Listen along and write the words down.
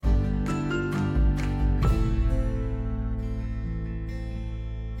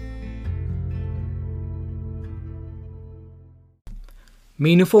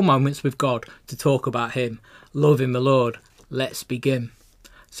Meaningful moments with God to talk about Him. Loving the Lord. Let's begin.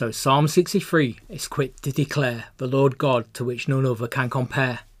 So Psalm 63 is quick to declare the Lord God to which none other can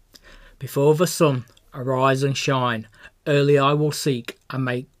compare. Before the sun arise and shine, early I will seek and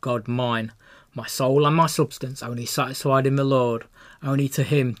make God mine. My soul and my substance only satisfied in the Lord. Only to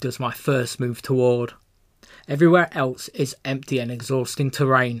Him does my thirst move toward. Everywhere else is empty and exhausting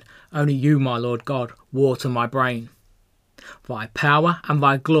terrain. Only you, my Lord God, water my brain. Thy power and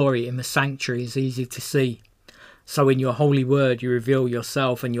thy glory in the sanctuary is easy to see. So in your holy word you reveal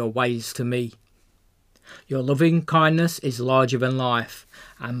yourself and your ways to me. Your loving kindness is larger than life,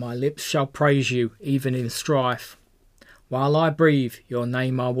 and my lips shall praise you even in strife. While I breathe, your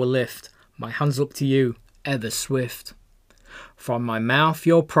name I will lift, my hands up to you, ever swift. From my mouth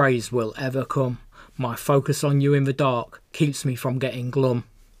your praise will ever come. My focus on you in the dark keeps me from getting glum.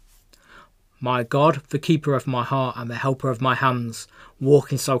 My God, the keeper of my heart and the helper of my hands,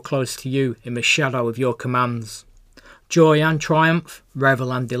 walking so close to you in the shadow of your commands. Joy and triumph,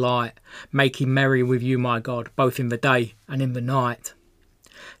 revel and delight, making merry with you, my God, both in the day and in the night.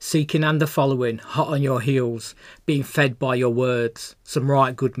 Seeking and following, hot on your heels, being fed by your words, some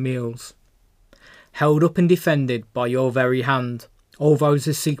right good meals. Held up and defended by your very hand, all those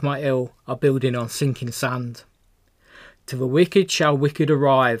who seek my ill are building on sinking sand. To the wicked shall wicked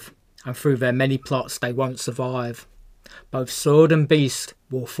arrive, and through their many plots they won't survive. Both sword and beast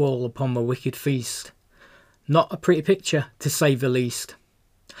will fall upon the wicked feast. Not a pretty picture, to say the least.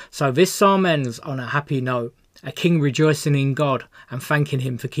 So this psalm ends on a happy note, a king rejoicing in God and thanking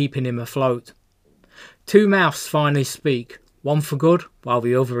him for keeping him afloat. Two mouths finally speak, one for good while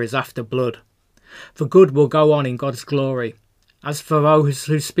the other is after blood. The good will go on in God's glory. As for those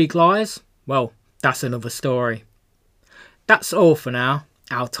who speak lies, well, that's another story. That's all for now.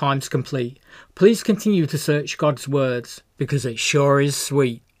 Our time's complete. Please continue to search God's words because it sure is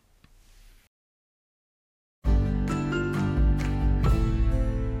sweet.